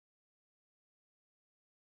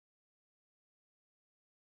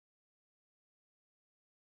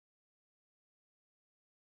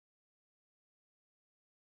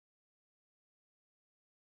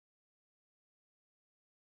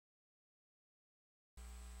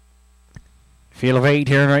Field of 8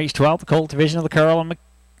 here in race 12, the Colt division of the Carl and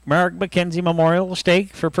Mark McKenzie Memorial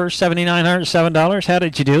Stake for purse $7,907. How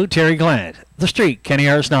did you do? Terry Glant. The Streak, Kenny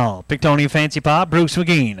Arsenal. Pictoni Fancy Pop, Bruce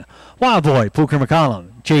McGean. Wild Boy, Pooker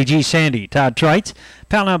McCollum. J.G. Sandy, Todd Trites.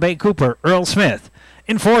 Palnow Bay Cooper, Earl Smith.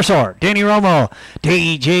 Enforcer, Danny Romo,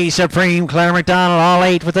 DJ Supreme, Claire McDonald, all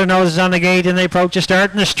 8 with their noses on the gate, and they approach a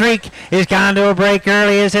start, and the Streak is gone to a break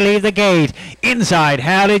early as they leave the gate. Inside,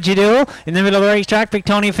 how did you do? In the middle of the racetrack,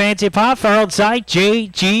 Pictoni Fancy Pop, far outside,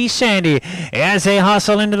 J.G. Sandy. As they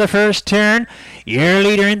hustle into the first turn, your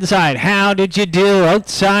leader inside, how did you do?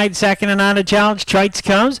 Outside, second and on a challenge, Trites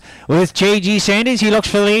comes with J.G. Sandy. He looks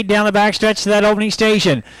for the lead down the backstretch to that opening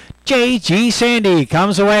station. J.G. Sandy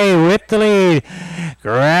comes away with the lead.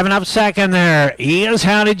 Grabbing up second there is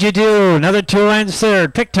How Did You Do? Another 2 lengths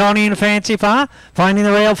third. Pictoni and Fancy Pa finding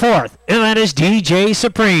the rail fourth. And that is DJ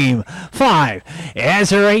Supreme. 5. As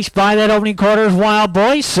they race by that opening quarter is Wild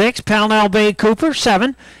Boy. 6. Palnow Bay Cooper.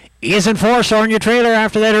 7. Is Enforcer on your trailer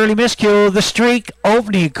after that early miscue. The Streak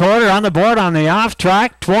opening quarter on the board on the off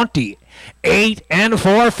track. 20. 8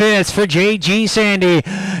 4/5 for J.G. Sandy.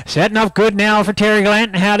 Setting up good now for Terry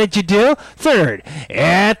Glanton. How did you do? Third.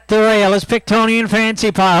 At the rail is Pictoni and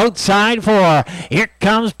Fancy Pa. Outside 4. Here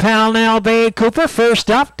comes Palnow Bay Cooper. First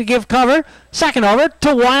up to give cover. Second over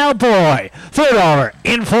to Wild Boy. Third over,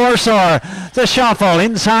 Enforcer. The shuffle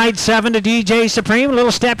inside 7 to DJ Supreme. A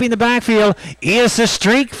little step in the backfield is the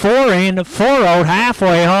Streak. 4 in, 4 out,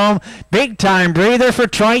 halfway home. Big time breather for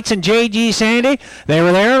Trites and J.G. Sandy. They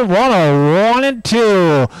were there 101 and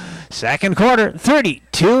 2. Second quarter, 32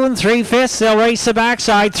 3/5. They'll race the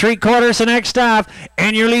backside. 3/4 the next stop.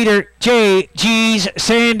 And your leader, J.G.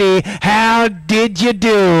 Sandy. How did you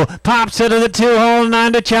do? Pops out of the 2 holding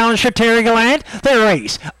on to challenge for Terry Gallant. The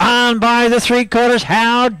race on by the 3/4.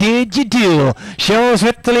 How did you do? Shows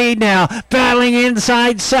with the lead now. Battling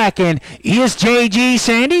inside second is J.G.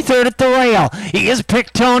 Sandy. Third at the rail is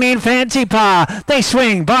Pictoni and Fancy Pa. They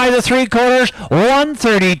swing by the 3/4.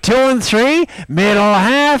 132 3. Middle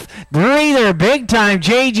half. Breather, big time,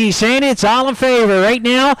 J.G. Sandy. It's all in favor right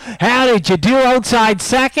now. How did you do? Outside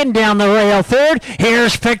second, down the rail third.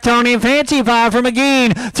 Here's Pictoni and Fancy Pa from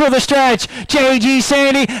McGean through the stretch. J.G.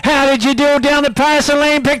 Sandy, how did you do? Down the passing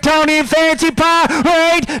lane, Pictoni and Fancy Pa,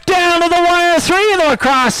 right down to the wire 3 and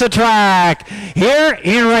across the track. Here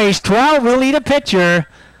in race 12, we'll need a picture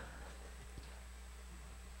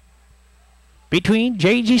between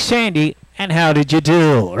J.G. Sandy and How Did You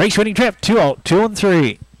Do? Race winning trip, 2 out, 2 and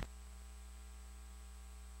 3.